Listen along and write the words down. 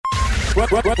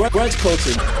Brunch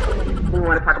Culture. We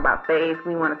want to talk about faith.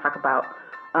 We want to talk about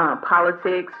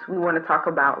politics. We want to talk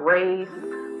about race.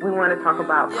 We want to talk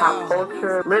about pop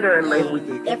culture, literally.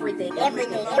 Everything is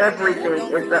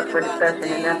up for discussion,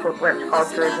 and that's what Brunch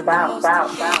Culture is about. It's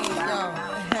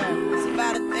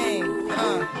about a thing.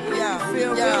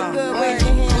 Feel real good. Wave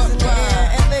your hands in the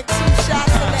air and lick 2 shots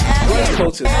in the air. Brunch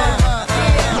Culture.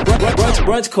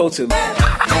 Brunch Culture.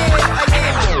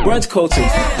 Brunch Culture.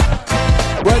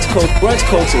 Brunch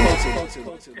Culture.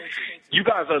 You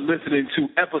guys are listening to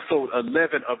episode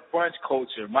 11 of Brunch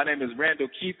Culture. My name is Randall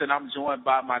Keith, and I'm joined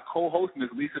by my co-host, Ms.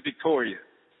 Lisa Victoria.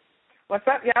 What's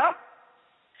up, y'all?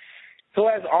 So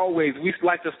as always, we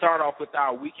like to start off with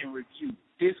our weekend review.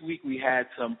 This week we had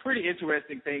some pretty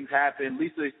interesting things happen.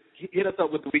 Lisa, hit us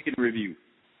up with the weekend review.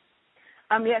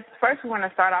 Yes, first we want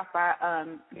to start off by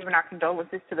giving our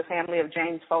condolences to the family of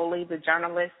James Foley, the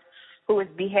journalist who was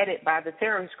beheaded by the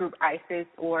terrorist group ISIS,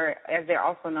 or as they're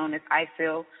also known as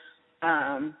ISIL.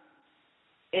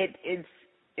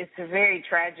 It's a very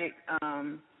tragic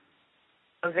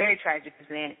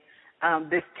event.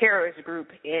 This terrorist group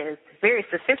is very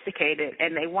sophisticated,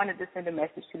 and they wanted to send a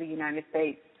message to the United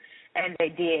States, and they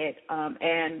did.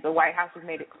 And the White House has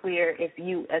made it clear: if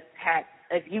you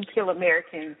kill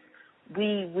Americans,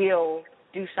 we will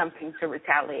do something to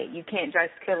retaliate. You can't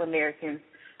just kill Americans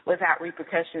without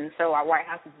repercussions. So our White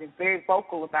House has been very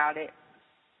vocal about it,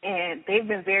 and they've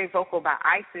been very vocal about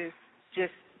ISIS,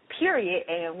 just period.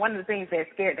 And one of the things that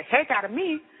scared the heck out of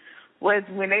me was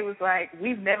when they was like,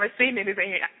 we've never seen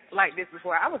anything like this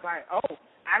before. I was like, oh,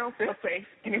 I don't feel safe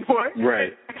anymore.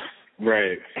 Right.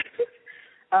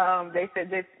 They said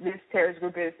this terrorist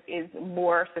group is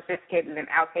more sophisticated than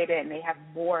Al-Qaeda, and they have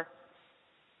more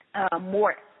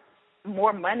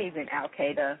money than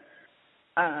Al-Qaeda.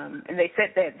 And they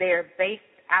said that they're based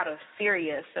out of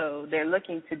Syria, so they're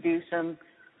looking to do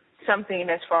something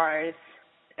as far as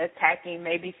attacking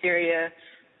maybe Syria.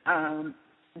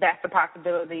 That's a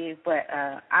possibility, but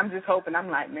I'm just hoping. I'm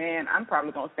like, man, I'm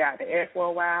probably gonna stay out the air for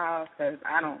a while because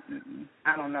I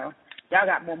don't know. Y'all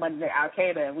got more money than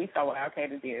Al-Qaeda, and we saw what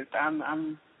Al-Qaeda did. So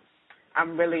I'm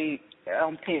really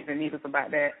on pins and needles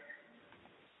about that.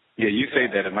 Yeah, you say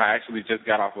that, and I actually just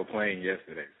got off a plane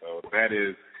yesterday, so that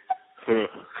is.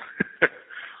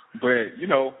 But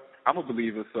I'm a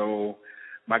believer, so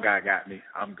my guy got me.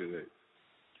 I'm good.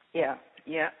 Yeah,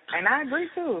 and I agree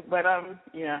too. But I'm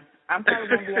probably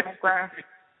gonna be on the ground.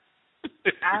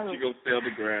 You gonna stay on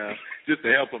the ground just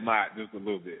to help him out just a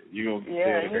little bit. You gonna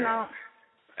stay on the ground.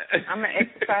 I'm gonna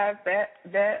exercise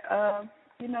that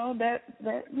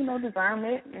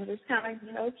discernment and just kind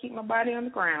of keep my body on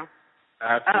the ground.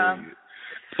 Absolutely.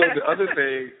 So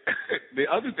the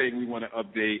other thing we want to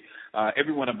update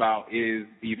everyone about is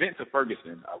the events of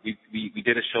Ferguson. We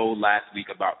did a show last week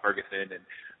about Ferguson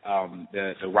and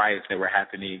the riots that were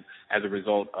happening as a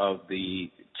result of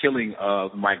the killing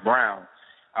of Mike Brown.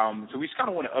 So we just kind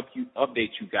of want to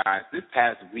update you guys. This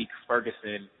past week,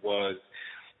 Ferguson was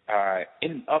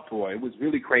in an uproar. It was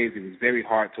really crazy. It was very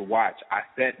hard to watch. I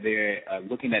sat there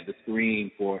looking at the screen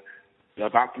for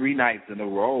about 3 nights in a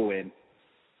row, and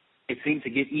it seemed to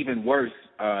get even worse,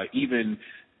 even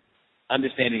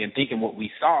understanding and thinking what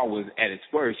we saw was at its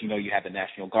worst. You had the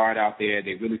National Guard out there.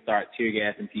 They really started tear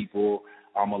gassing people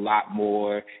a lot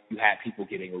more. You had people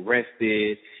getting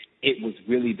arrested. It was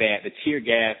really bad. The tear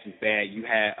gas was bad. You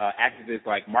had activists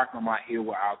like Mark Lamont Hill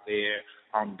were out there.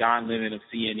 Don Lemon of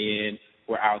CNN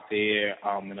were out there,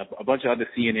 and a bunch of other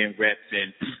CNN reps,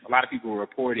 and a lot of people were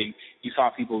reporting. You saw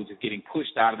people just getting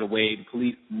pushed out of the way, the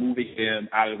police moving them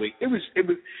out of the way. It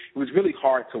was really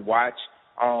hard to watch.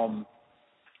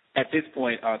 At this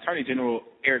point, Attorney General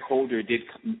Eric Holder did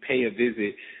pay a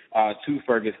visit to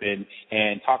Ferguson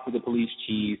and talked to the police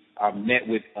chief, met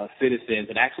with citizens,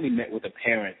 and actually met with the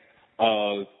parents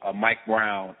of Mike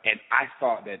Brown. And I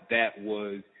thought that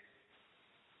was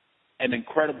an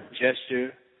incredible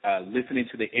gesture. Listening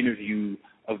to the interview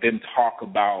of them talk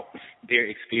about their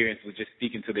experience with just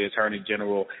speaking to the Attorney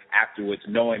General afterwards,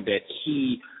 knowing that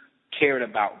he cared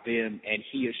about them and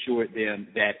he assured them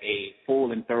that a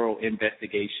full and thorough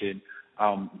investigation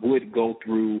would go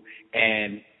through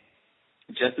and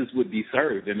justice would be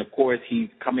served. And, of course, he's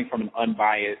coming from an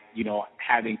unbiased,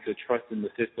 having to trust in the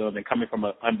system and coming from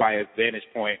an unbiased vantage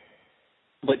point,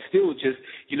 but still just,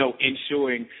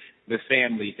 ensuring the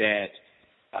family that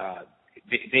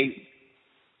they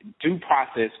due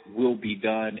process will be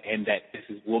done and that this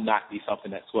will not be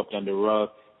something that's swept under the rug.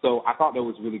 So I thought that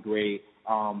was really great.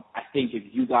 I think if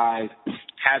you guys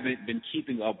haven't been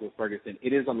keeping up with Ferguson,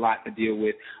 it is a lot to deal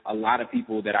with. A lot of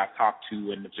people that I've talked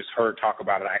to and just heard talk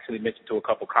about it, I actually mentioned to a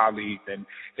couple colleagues, and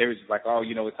they were just like, oh,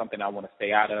 it's something I want to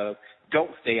stay out of.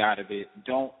 Don't stay out of it.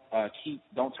 Don't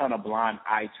turn a blind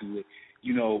eye to it.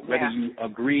 Whether you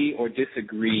agree or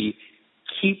disagree,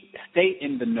 stay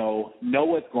in the know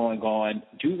what's going on,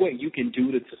 do what you can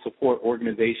do to support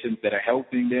organizations that are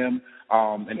helping them,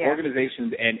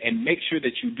 organizations, and make sure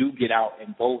that you do get out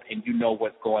and vote and you know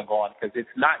what's going on, because it's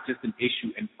not just an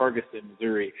issue in Ferguson,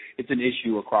 Missouri. It's an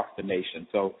issue across the nation.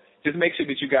 So just make sure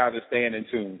that you guys are staying in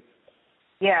tune.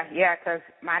 Yeah, because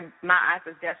my eyes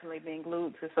have definitely been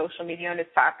glued to social media on this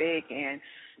topic, and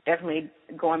definitely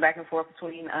going back and forth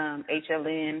between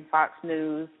HLN, Fox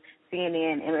News,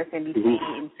 CNN, MSNBC,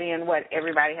 and seeing what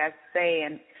everybody has to say.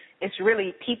 And it's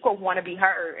really, people want to be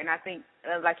heard. And I think,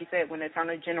 like you said, when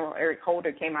Attorney General Eric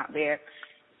Holder came out there,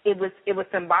 it was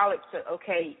symbolic to,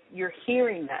 okay, you're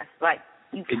hearing us, like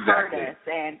you've heard us,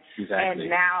 and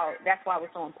now that's why it was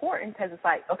so important, because it's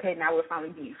like, okay, now we're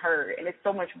finally being heard, and it's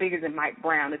so much bigger than Mike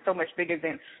Brown. It's so much bigger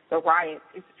than the riots.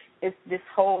 It's this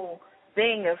whole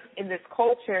thing of, in this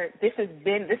culture, this is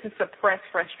suppressed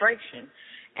frustration,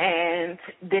 and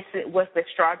this was the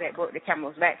straw that broke the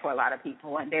camel's back for a lot of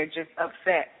people, and they're just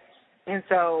upset. And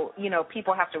so,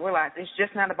 people have to realize it's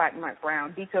just not about Mike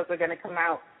Brown. Details are going to come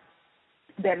out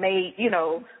that may,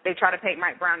 they try to paint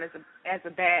Mike Brown as a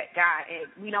bad guy,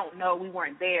 and we don't know, we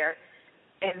weren't there.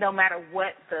 And no matter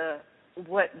what the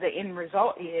end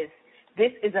result is,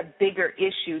 this is a bigger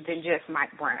issue than just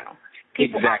Mike Brown.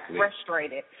 People are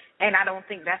frustrated, and I don't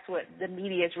think that's what the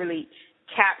media is really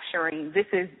capturing. This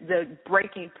is the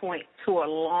breaking point to a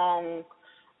long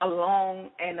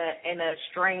and a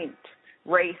strained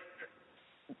race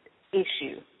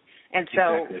issue. And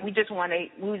so we just want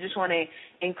to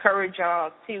encourage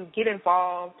y'all to get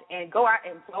involved and go out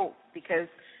and vote, because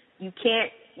we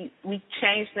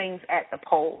change things at the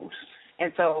polls.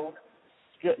 And so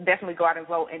definitely go out and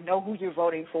vote, and know who you're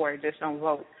voting for. Just don't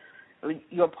vote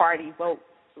your party. Vote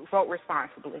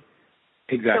responsibly.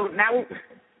 Exactly. So now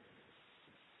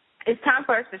it's time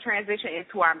for us to transition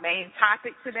into our main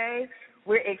topic today.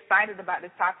 We're excited about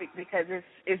this topic because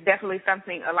it's definitely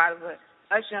something a lot of us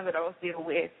young adults deal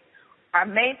with. Our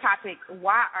main topic: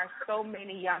 why are so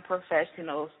many young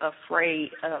professionals afraid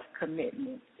of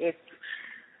commitment? I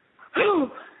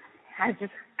had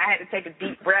to take a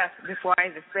deep breath before I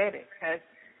even said it, because,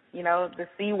 the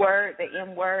C word, the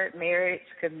M word, marriage,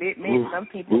 commitment, some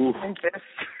people even just...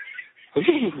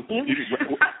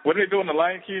 What did they do in The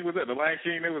Lion King? Was it The Lion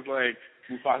King? It was like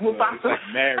Mufasa. It's like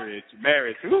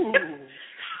marriage, ooh,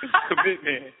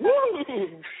 commitment,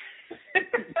 woo.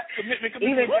 Commitment.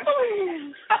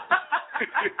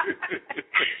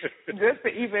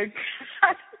 Even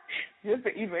just to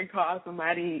even call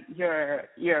somebody your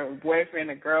boyfriend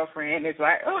or girlfriend is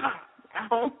like,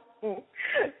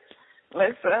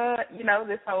 let's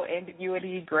this whole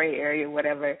ambiguity, gray area,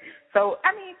 whatever. So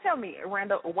tell me,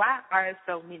 Randall, why are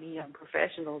so many young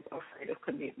professionals afraid of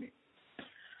commitment?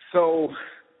 So,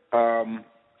 I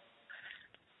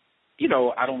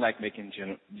don't like making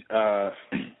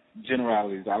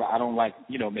generalities. I don't like,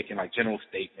 making like general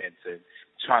statements and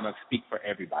trying to speak for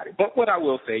everybody. But what I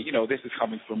will say, this is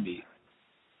coming from me.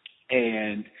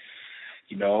 And,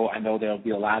 I know there'll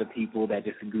be a lot of people that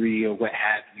disagree or what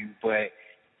have you, but,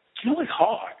 it's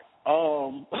hard.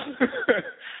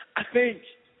 I think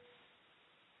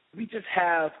we just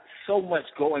have so much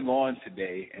going on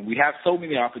today, and we have so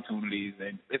many opportunities,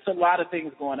 and it's a lot of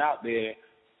things going out there.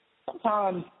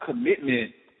 Sometimes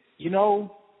commitment,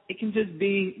 it can just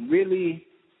be really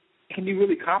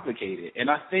complicated. And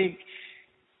I think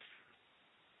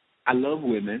I love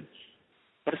women,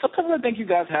 but sometimes I think you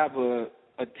guys have a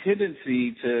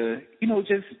tendency to,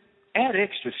 just add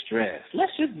extra stress.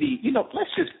 Let's just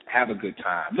let's just have a good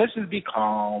time. Let's just be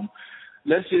calm.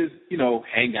 Let's just,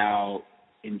 hang out,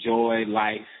 enjoy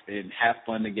life, and have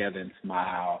fun together and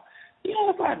smile.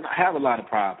 I have a lot of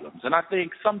problems. And I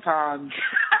think sometimes,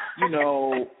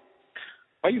 why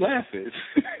are you laughing?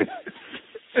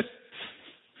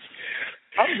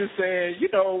 I'm just saying,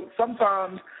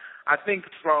 sometimes I think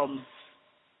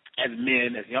as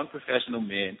men, as young professional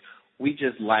men, we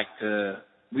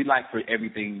like for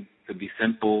everything to be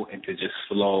simple and to just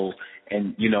flow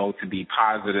and, to be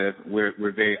positive. We're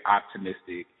very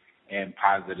optimistic and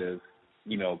positive,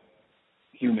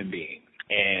 human beings.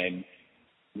 And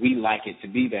we like it to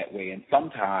be that way. And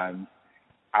sometimes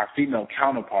our female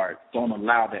counterparts don't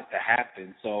allow that to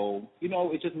happen. So,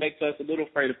 it just makes us a little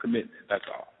afraid of commitment. That's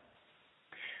all.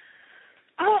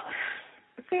 Oh,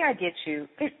 see, I get you.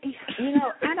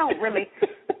 I don't really.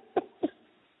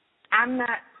 I'm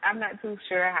not I'm not too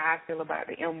sure how I feel about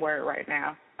the M word right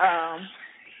now.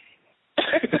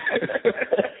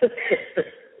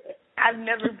 I've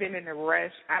never been in a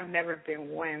rush. I've never been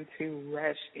one to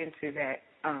rush into that.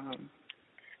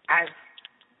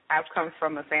 I've come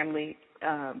from a family.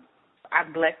 I'm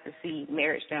blessed to see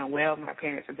marriage done well. My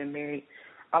parents have been married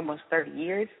almost 30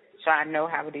 years, so I know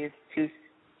how it is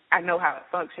I know how it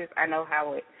functions. I know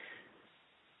how it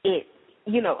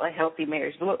a healthy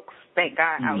marriage looks. Thank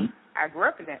God I grew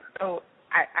up in that, so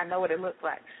I know what it looks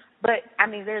like. But I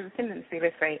mean, there's a tendency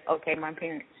to say, okay, my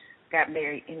parents got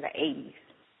married in the 80s.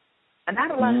 And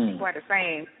not a lot of people are the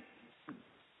same.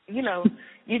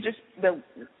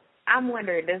 I'm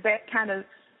wondering, does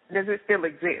it still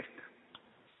exist?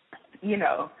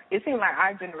 It seems like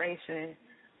our generation,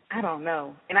 I don't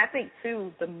know. And I think,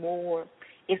 too,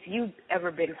 if you've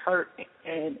ever been hurt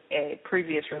in a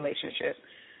previous relationship,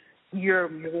 you're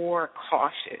more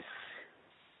cautious.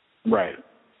 Right.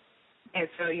 And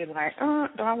so you're like,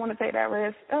 do I want to take that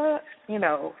risk? Am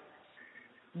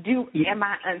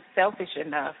I unselfish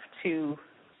enough to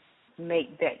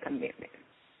make that commitment?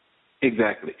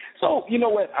 Exactly. So, you know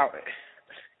what?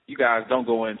 You guys don't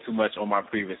go in too much on my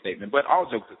previous statement, but all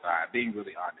jokes aside, being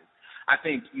really honest, I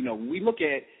think, when we look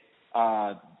at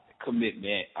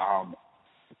commitment,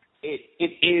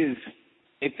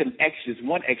 it's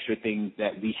one extra thing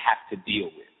that we have to deal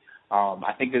with.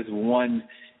 I think there's one,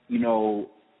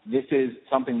 this is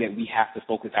something that we have to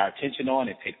focus our attention on.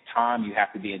 It takes time. You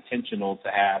have to be intentional to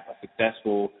have a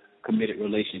successful, committed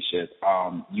relationship.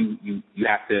 You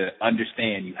have to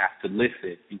understand. You have to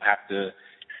listen. You have to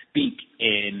speak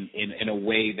in a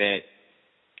way that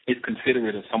is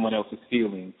considerate of someone else's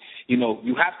feelings.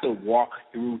 You have to walk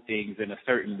through things in a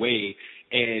certain way.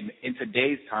 And in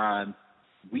today's time,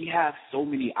 we have so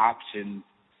many options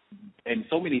and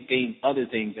so many other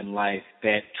things in life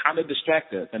that kind of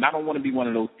distract us. And I don't want to be one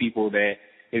of those people that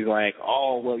is like,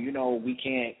 oh, well, we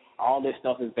can't, all this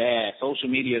stuff is bad. Social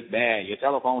media is bad. Your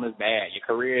telephone is bad. Your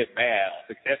career is bad.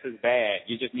 Success is bad.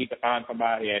 You just need to find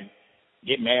somebody and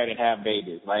get married and have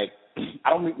babies. Like, I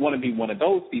don't want to be one of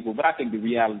those people, but I think the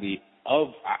reality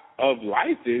of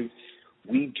life is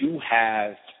we do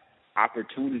have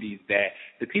opportunities that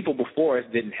the people before us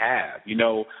didn't have.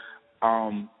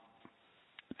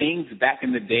 Things back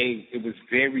in the day, it was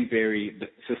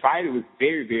society was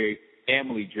very, very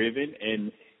family driven,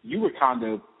 and you were kind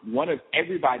of one of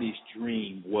everybody's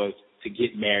dream was to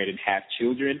get married and have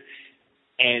children.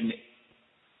 And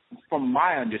from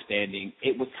my understanding,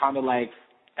 it was kind of like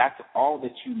that's all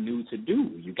that you knew to do.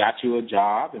 You got you a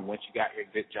job, and once you got your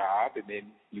good job, and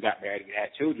then you got married and you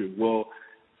had children. Well,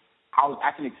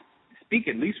 I can speak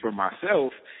at least for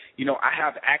myself. I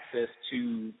have access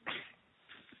to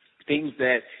things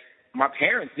that my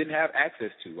parents didn't have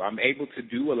access to. I'm able to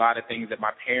do a lot of things that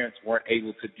my parents weren't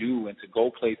able to do and to go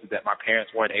places that my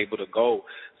parents weren't able to go.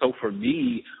 So for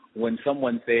me, when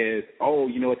someone says, oh,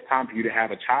 it's time for you to have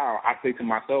a child, I say to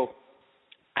myself,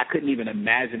 I couldn't even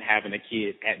imagine having a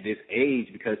kid at this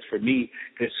age because for me,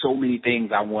 there's so many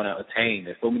things I want to attain.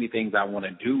 There's so many things I want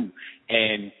to do.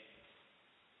 And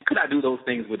could I do those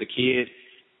things with a kid?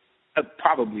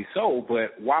 Probably so,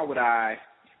 but why would I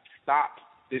stop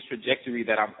this trajectory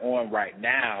that I'm on right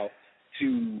now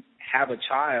to have a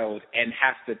child and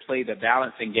have to play the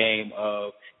balancing game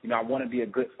of, I want to be a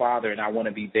good father and I want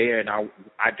to be there and I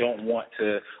don't want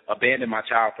to abandon my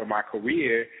child for my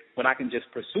career when I can just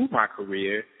pursue my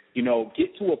career,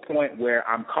 get to a point where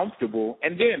I'm comfortable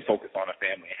and then focus on a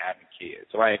family and having kids.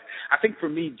 Like, I think for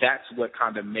me, that's what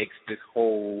kind of makes this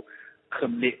whole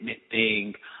commitment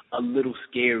thing a little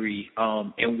scary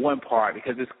in one part,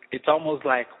 because it's almost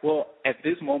like, well, at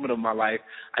this moment of my life,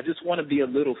 I just want to be a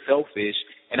little selfish,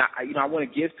 and I want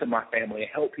to give to my family and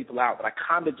help people out, but I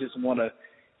kind of just want to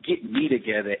get me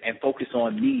together and focus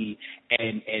on me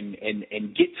and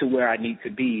get to where I need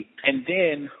to be, and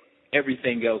then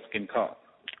everything else can come.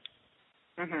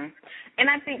 Mhm. And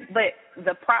I think, but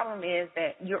the problem is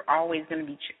that you're always going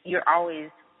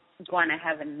to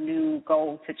have a new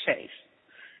goal to chase.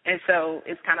 And so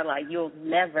it's kind of like you'll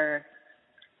never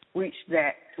reach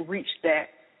that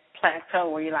plateau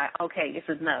where you're like, okay, this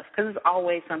is enough, because it's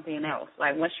always something else.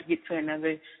 Like once you get to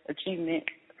another achievement,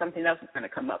 something else is going to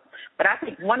come up. But I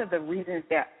think one of the reasons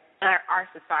that our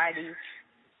society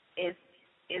is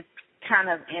kind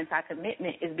of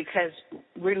anti-commitment is because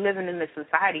we're living in a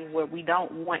society where we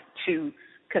don't want to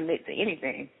commit to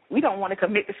anything. We don't want to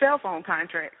commit to cell phone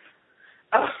contracts.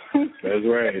 That's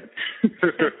right.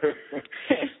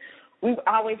 We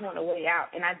always want a way out,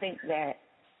 and I think that,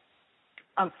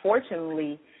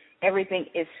 unfortunately, everything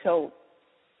is so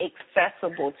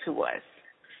accessible to us.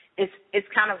 it's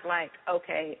kind of like,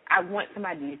 okay, I want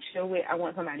somebody to chill with, I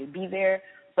want somebody to be there,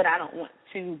 but I don't want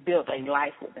to build a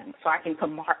life with them. So I can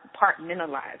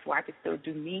compartmentalize where I can still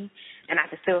do me and I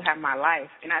can still have my life.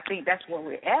 And I think that's where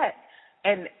we're at.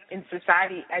 And in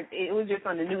society, it was just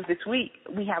on the news this week,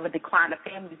 we have a decline of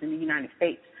families in the United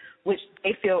States, which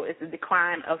they feel is a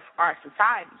decline of our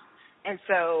society. And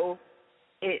so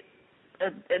a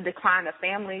decline of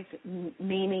families,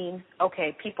 meaning,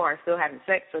 okay, people are still having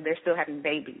sex, so they're still having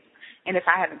babies. And if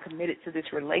I haven't committed to this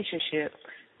relationship,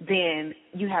 then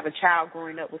you have a child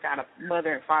growing up without a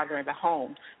mother and father in the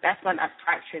home. That's going to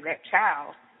fracture that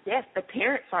child. Yes, the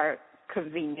parents are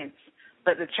convenience,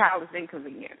 but the child is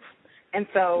inconvenience. And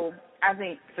so I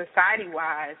think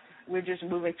society-wise, we're just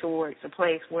moving towards a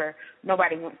place where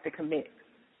nobody wants to commit.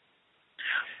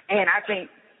 And I think,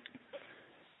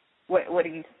 what do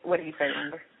you say,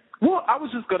 Amber? Well, I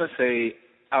was just gonna say,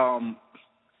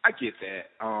 I get that,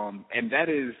 and that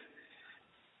is,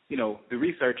 the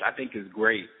research I think is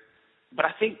great, but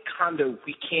I think kind of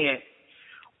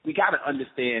we got to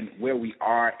understand where we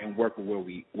are and work with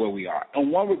where we are.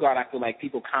 In one regard, I feel like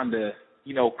people kind of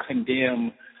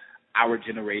condemn our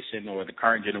generation or the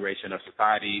current generation of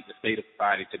society, the state of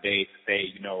society today, to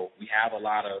say, we have a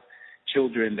lot of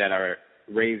children that are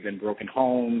raised in broken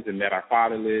homes and that are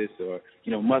fatherless or,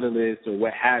 motherless or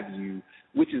what have you,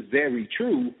 which is very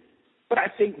true. But I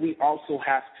think we also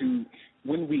have to,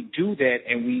 when we do that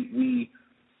and we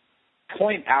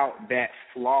point out that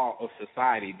flaw of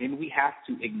society, then we have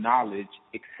to acknowledge,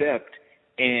 accept,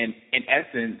 and in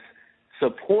essence,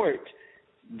 support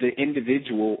the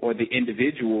individual or the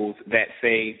individuals that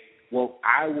say, well,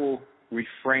 I will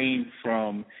refrain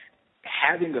from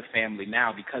having a family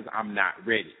now because I'm not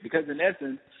ready. Because in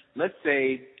essence, let's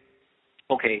say,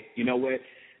 okay, you know what,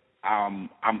 I'm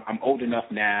old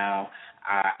enough now,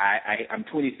 I'm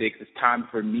 26, it's time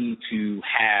for me to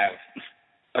have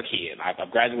a kid.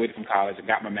 I've graduated from college, I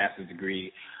got my master's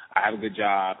degree, I have a good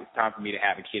job, it's time for me to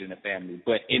have a kid and a family.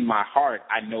 But in my heart,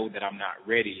 I know that I'm not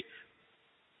ready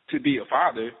to be a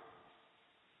father.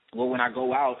 Well, when I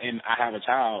go out and I have a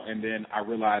child and then I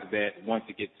realize that once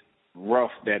it gets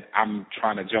rough that I'm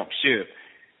trying to jump ship,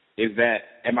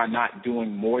 am I not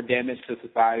doing more damage to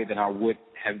society than I would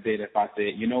have been if I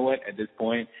said, you know what, at this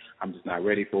point, I'm just not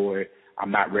ready for it.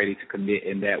 I'm not ready to commit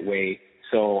in that way.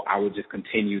 So I would just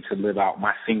continue to live out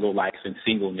my single life in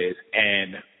singleness.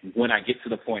 And when I get to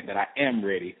the point that I am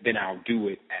ready, then I'll do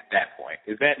it at that point.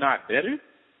 Is that not better?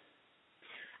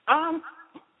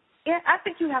 Yeah, I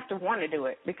think you have to want to do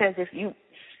it because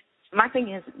my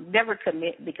thing is never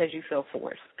commit because you feel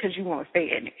forced, because you want to stay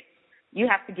in it. You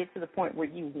have to get to the point where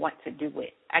you want to do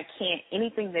it.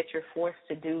 Anything that you're forced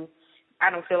to do, I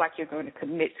don't feel like you're going to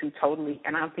commit to totally,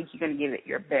 and I don't think you're going to give it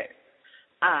your best.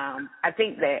 I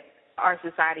think that our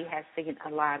society has seen a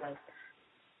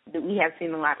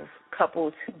lot of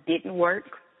couples who didn't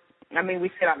work. I mean, we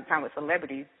sit all the time with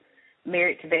celebrities,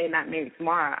 married today, not married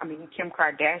tomorrow. I mean, Kim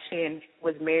Kardashian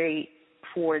was married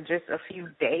for just a few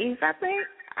days, I think.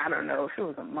 I don't know if it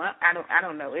was a month. I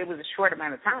don't know. It was a short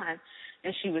amount of time,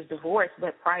 and she was divorced.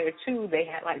 But prior to, they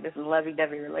had like this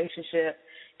lovey-dovey relationship,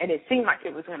 and it seemed like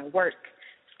it was going to work.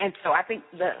 And so I think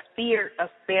the fear of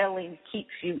failing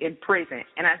keeps you in prison.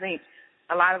 And I think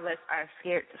a lot of us are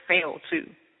scared to fail too.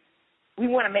 We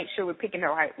want to make sure we're picking the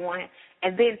right one.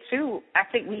 And then, too, I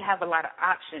think we have a lot of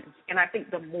options. And I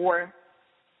think the more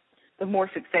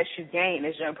success you gain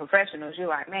as young professionals, you're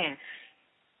like, man,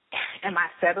 am I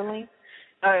settling?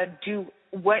 You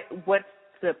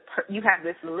have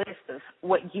this list of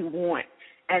what you want.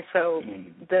 And so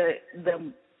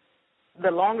the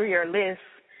longer your list,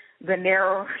 the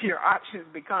narrower your options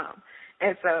become.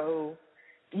 And so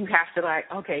you have to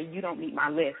okay, you don't meet my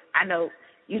list. I know,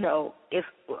 if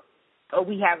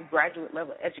we have graduate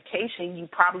level education, you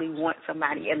probably want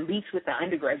somebody at least with an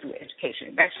undergraduate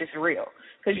education. That's just real.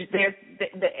 Because there's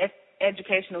the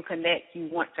educational connect you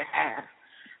want to have.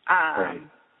 Right.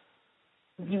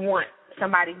 You want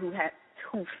somebody who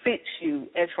fits you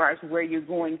as far as where you're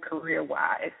going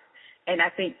career-wise. And I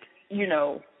think, in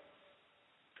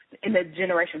the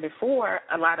generation before,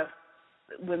 a lot of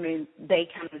women, they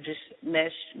kind of just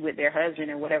mesh with their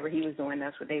husband and whatever he was doing,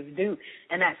 that's what they would do.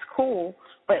 And that's cool.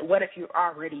 But what if you're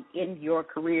already in your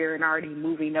career and already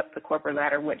moving up the corporate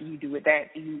ladder? What do you do with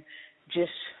that? Do you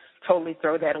just totally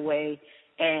throw that away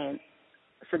and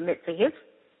submit to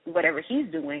whatever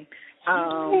he's doing?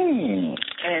 And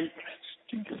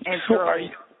so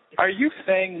are you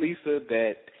saying, Lisa,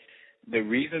 that the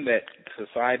reason that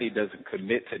society doesn't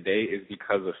commit today is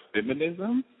because of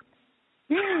feminism?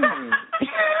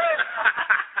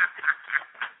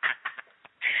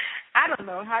 I don't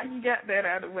know how you got that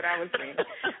out of what I was saying.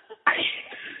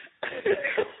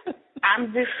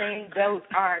 I'm just saying those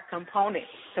are components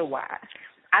to why.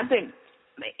 I think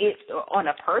it, on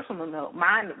a personal note,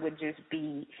 mine would just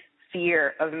be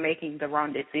fear of making the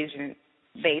wrong decision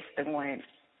based on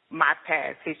my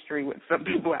past history with some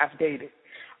people I've dated.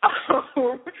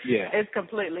 Yeah. It's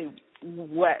completely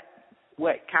what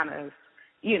kind of,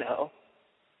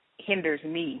 hinders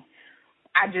me.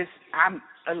 I'm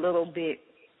a little bit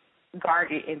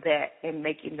guarded in that and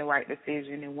making the right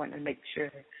decision and wanting to make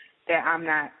sure that I'm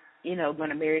not, going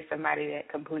to marry somebody that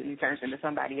completely turns into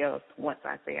somebody else once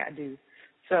I say I do.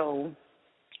 So,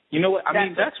 you know what? I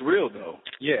mean, that's real, though.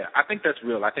 Yeah, I think that's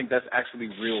real. I think that's actually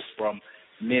real from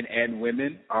men and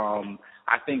women.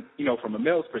 I think, from a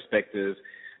male's perspective,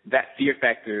 that fear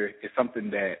factor is something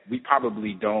that we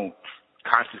probably don't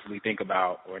consciously think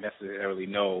about or necessarily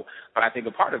know. But I think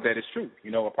a part of that is true.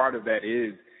 A part of that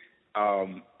is,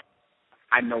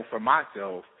 I know for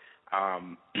myself,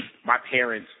 my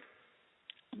parents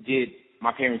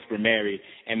were married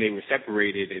and they were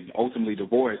separated and ultimately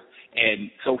divorced. And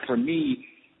so for me,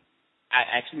 I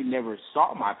actually never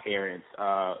saw my parents.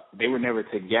 They were never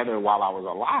together while I was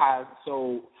alive.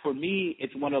 So for me,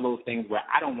 it's one of those things where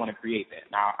I don't want to create that.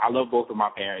 Now, I love both of my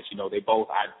parents. They both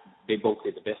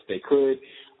did the best they could.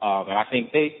 And I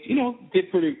think they, did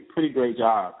pretty great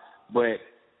job. But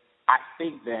I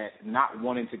think that not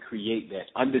wanting to create that,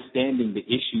 understanding the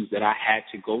issues that I had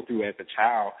to go through as a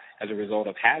child as a result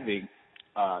of having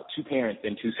two parents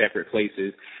in two separate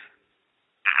places,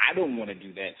 I don't want to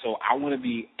do that. So I want to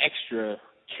be extra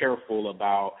careful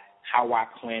about how I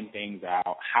plan things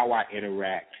out, how I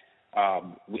interact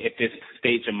at this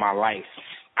stage of my life.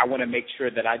 I want to make sure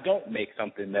that I don't make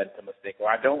something that's a mistake, or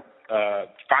I don't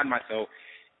find myself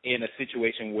in a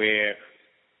situation where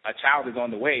a child is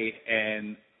on the way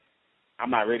and I'm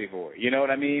not ready for it. You know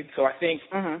what I mean? So I think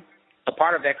a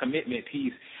part of that commitment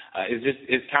piece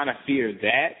is kind of fear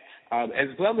that, as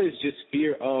well as just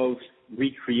fear of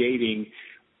recreating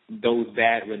those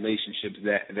bad relationships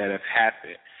that have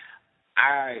happened.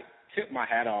 I tip my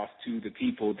hat off to the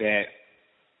people that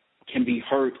can be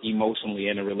hurt emotionally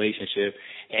in a relationship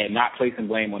and not placing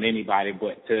blame on anybody,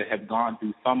 but to have gone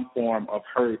through some form of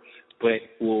hurt, but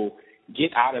will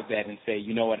get out of that and say,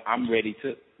 you know what, I'm ready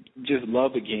to just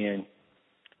love again.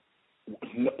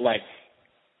 Like,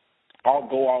 I'll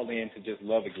go all in to just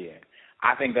love again.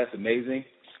 I think that's amazing.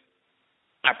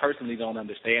 I personally don't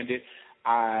understand it.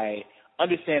 I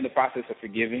understand the process of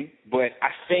forgiving, but I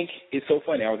think it's so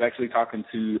funny. I was actually talking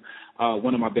to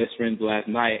one of my best friends last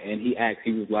night, and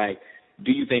he was like,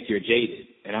 do you think you're jaded?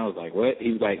 And I was like, what?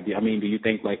 He was like, do you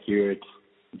think like you're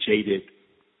jaded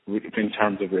in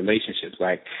terms of relationships?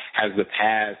 Like, has the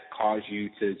past caused you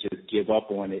to just give up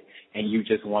on it and you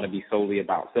just want to be solely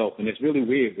about self? And it's really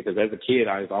weird because as a kid,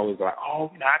 I was always like, I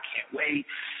can't wait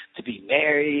to be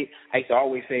married. I used to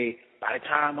always say, by the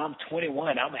time I'm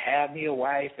 21, I'm going to have me a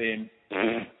wife. And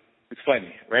it's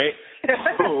funny, right?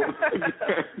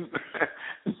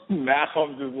 Now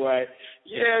I'm just like,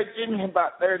 yeah, give me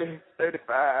about 30,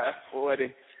 35,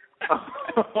 40.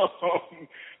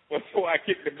 Before I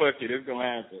kick the bucket, it's going to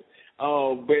happen.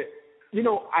 But,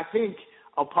 I think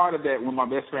a part of that, when my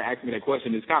best friend asked me that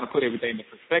question, is kind of put everything into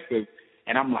perspective.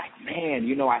 And I'm like, man,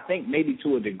 I think maybe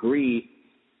to a degree,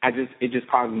 it just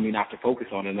causes me not to focus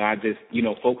on it. And I just,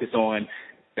 focus on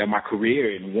my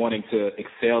career and wanting to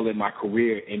excel in my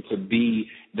career and to be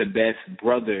the best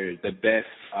brother, the best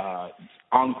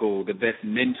uncle, the best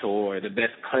mentor, the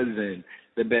best cousin,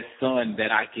 the best son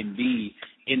that I can be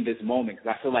in this moment.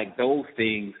 Because I feel like those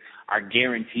things are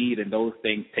guaranteed and those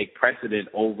things take precedent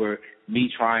over me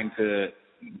trying to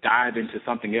dive into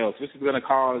something else, which is going to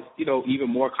cause, even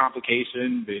more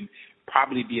complications and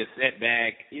probably be a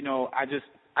setback.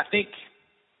 I think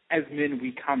as men,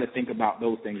 we kind of think about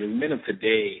those things. As men of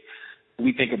today,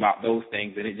 we think about those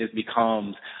things, and it just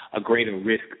becomes a greater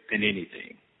risk than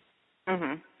anything.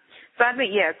 So I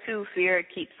think, too, fear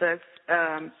keeps us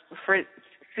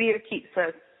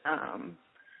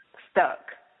stuck,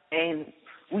 and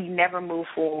we never move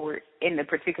forward in the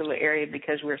particular area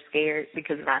because we're scared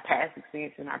because of our past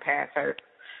experience and our past hurt.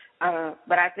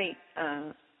 But I think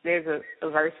there's a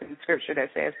verse in Scripture that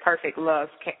says, perfect love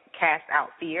casts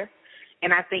out fear.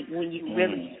 And I think when you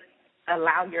really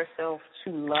allow yourself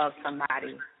to love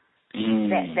somebody,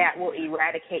 that will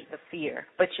eradicate the fear.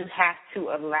 But you have to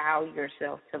allow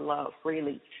yourself to love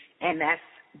freely. And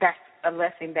that's a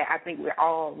lesson that I think we're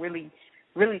all really,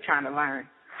 really trying to learn,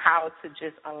 how to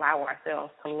just allow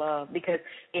ourselves to love. Because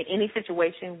in any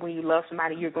situation, when you love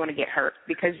somebody, you're going to get hurt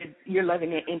because you're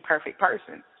loving an imperfect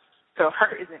person. So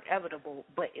hurt is inevitable,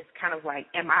 but it's kind of like,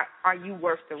 are you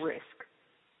worth the risk?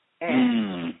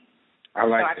 And I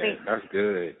like so that. That's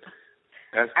good.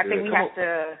 That's I good. think we have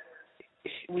to.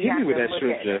 Hit me with that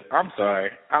scripture. I'm sorry.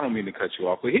 I don't mean to cut you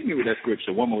off, but hit me with that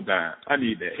scripture one more time. I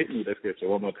need that. Hit me with that scripture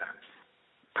one more time.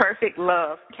 Perfect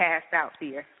love cast out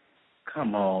fear.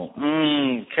 Come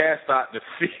on. Cast out the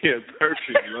fear.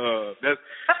 Perfect love. That's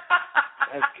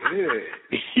good.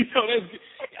 That's good.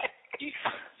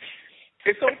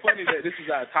 It's so funny that this is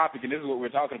our topic and this is what we're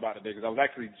talking about today, because I was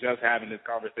actually just having this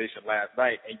conversation last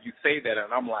night, and you say that,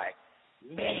 and I'm like,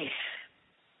 man,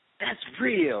 that's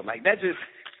real. Like,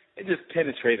 it just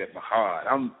penetrated my heart.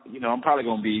 I'm probably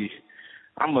gonna be.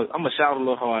 I'm gonna shout a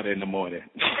little harder in the morning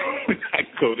when I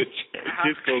go to church.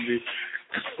 It's gonna be.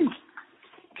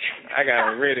 I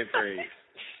got a ready praise.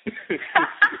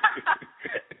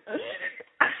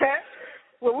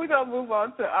 Well, we're gonna move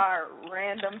on to our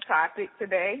random topic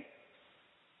today.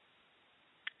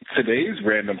 Today's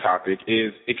random topic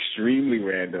is extremely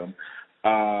random.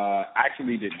 I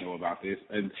actually didn't know about this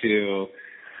until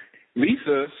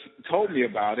Lisa told me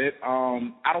about it. I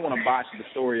don't want to botch the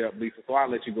story up, Lisa, so I'll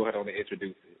let you go ahead and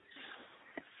introduce it.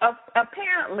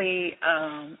 Apparently,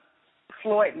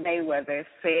 Floyd Mayweather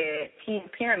said he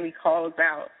apparently calls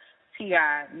out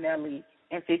T.I., Nelly,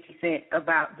 and 50 Cent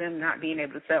about them not being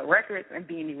able to sell records and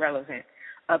being irrelevant.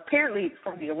 Apparently,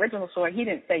 from the original story, he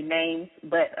didn't say names,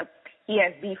 but he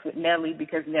has beef with Nelly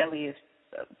because Nelly is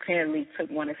apparently took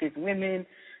one of his women.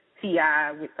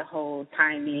 T.I. with the whole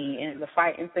Tiny and the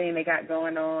fighting thing they got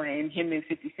going on, and him and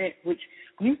 50 Cent, which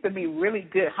used to be really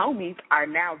good homies, are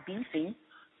now beefing.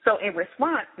 So in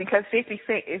response, because 50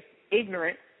 Cent is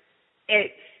ignorant,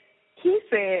 he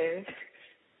says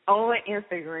on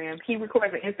Instagram, he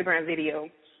records an Instagram video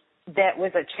that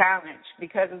was a challenge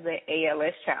because of the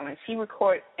ALS challenge. He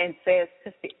records and says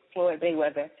to Floyd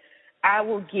Mayweather, I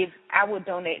will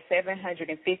donate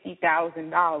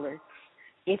 $750,000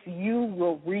 if you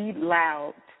will read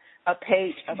loud a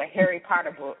page of a Harry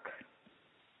Potter book.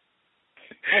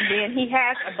 And then he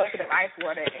has a bucket of ice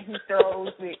water and he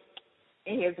throws it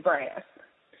in his grass.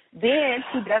 Then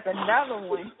he does another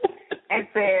one and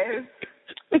says,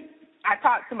 I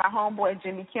talked to my homeboy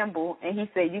Jimmy Kimball and he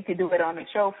said, you could do it on the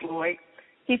show, Floyd.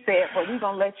 He said, but we're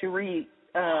going to let you read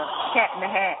Cat in the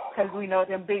Hat because we know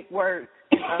them big words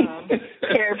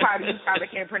Harry Potter you probably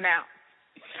can't pronounce.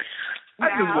 I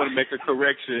just want to make a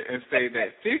correction and say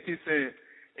that 50 Cent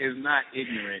is not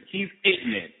ignorant. He's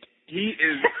ignorant. He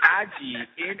is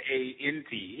IGNANT.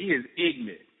 He is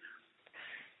ignorant.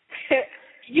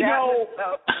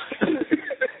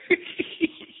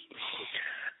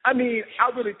 I mean, I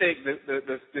really think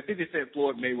the 50 Cent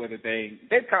Floyd Mayweather thing,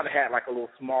 they've kind of had like a little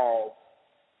small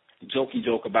jokey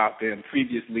joke about them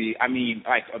previously. I mean,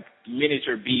 like a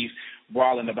miniature beef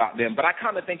brawling about them. But I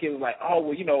kind of think it was like, oh,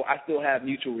 well, I still have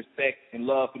mutual respect and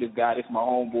love for this guy. This is my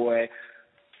homeboy.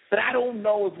 But I don't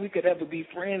know if we could ever be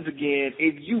friends again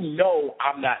if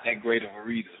I'm not that great of a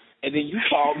reader. And then you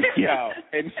call me out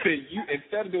and said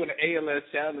instead of doing an ALS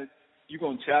challenge, you're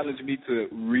going to challenge me to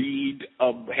read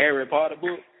a Harry Potter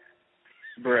book?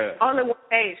 Bruh. Only one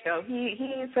page, though. He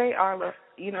didn't say all of,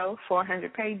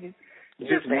 400 pages.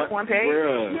 Just one page.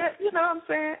 Bruh. Yeah, you know what I'm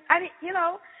saying?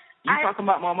 You talking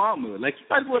about my mama. Like, you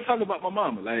might as well talk about my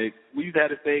mama. Like, we used to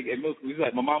have this thing at middle school. We used to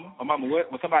like, my mama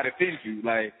what? When somebody offends you,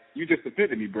 like, you just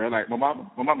offended me, bro. Like, my mama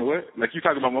what? Like, you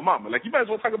talking about my mama. Like, you might as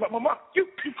well talk about my mama. You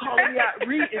calling me out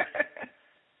reading.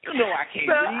 You know I can't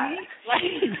read.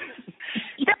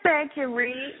 That man can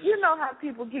read. You know how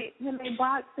people get when they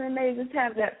box and they just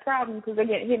have that problem because they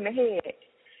get hit in the head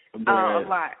a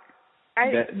lot.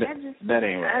 That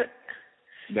ain't right.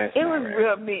 It was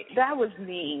real mean. That was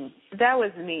mean. That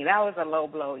was a low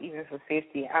blow even for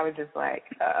 50. I was just like,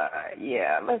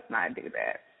 yeah, let's not do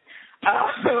that.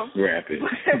 Wrap it.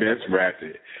 Let's wrap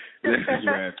it.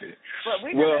 But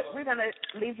we're gonna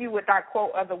leave you with our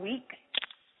quote of the week.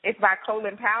 It's by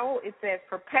Colin Powell. It says,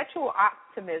 perpetual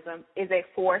optimism is a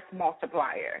force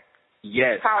multiplier.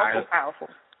 Yes. Powerful.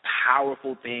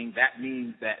 Powerful thing. That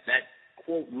means that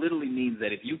quote literally means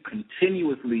that if you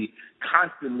continuously,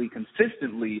 constantly,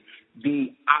 consistently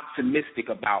be optimistic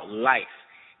about life,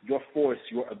 your force,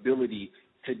 your ability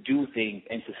to do things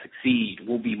and to succeed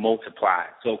will be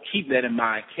multiplied. So keep that in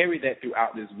mind. Carry that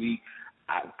throughout this week.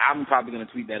 I'm probably going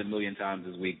to tweet that 1,000,000 times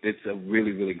this week. It's a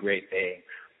really, really great thing.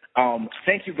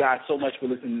 Thank you guys so much for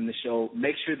listening to the show.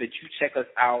 Make sure that you check us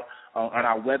out on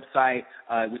our website,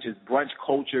 which is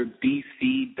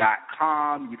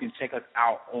brunchculturebc.com. You can check us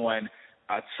out on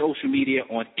social media,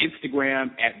 on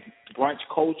Instagram at Brunch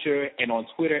Culture and on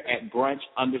Twitter at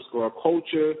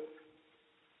Brunch_culture.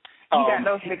 You got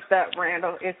those mixed up,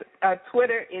 Randall. It's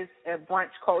Twitter is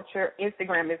Brunch Culture.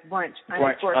 Instagram is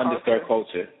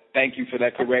Brunch_culture. Thank you for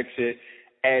that correction.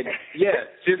 And, yeah,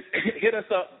 just hit us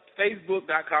up,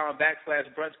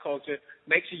 facebook.com/Brunch Culture.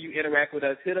 Make sure you interact with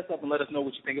us. Hit us up and let us know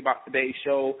what you think about today's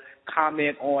show.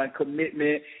 Comment on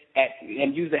commitment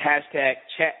and use the hashtag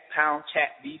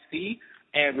 #ChatBC.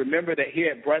 And remember that here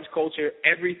at Brunch Culture,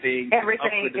 everything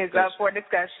is up for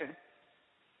discussion.